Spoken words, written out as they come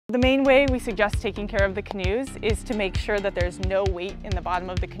The main way we suggest taking care of the canoes is to make sure that there's no weight in the bottom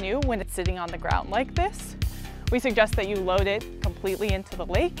of the canoe when it's sitting on the ground like this. We suggest that you load it completely into the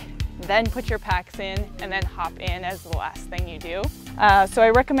lake, then put your packs in, and then hop in as the last thing you do. So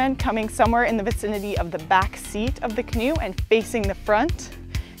I recommend coming somewhere in the vicinity of the back seat of the canoe and facing the front.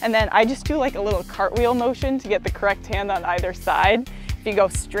 And then I just do like a little cartwheel motion to get the correct hand on either side. If you go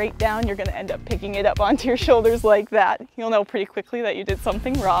straight down, you're gonna end up picking it up onto your shoulders like that. You'll know pretty quickly that you did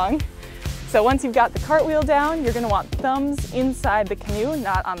something wrong. So once you've got the cartwheel down, you're gonna want thumbs inside the canoe,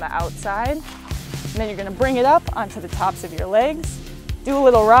 not on the outside. And then you're gonna bring it up onto the tops of your legs. Do a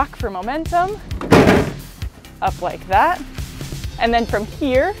little rock for momentum, up like that. And then from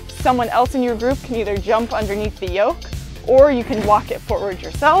here, someone else in your group can either jump underneath the yoke, or you can walk it forward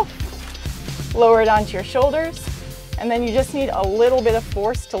yourself, lower it onto your shoulders, and then you just need a little bit of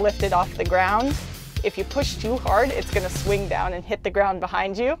force to lift it off the ground. If you push too hard, it's gonna swing down and hit the ground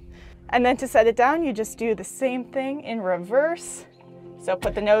behind you. And then to set it down, you just do the same thing in reverse. So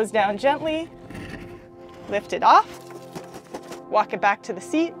put the nose down gently, lift it off, walk it back to the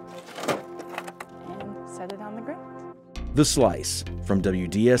seat, and set it on the ground. The Slice from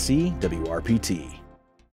WDSE WRPT.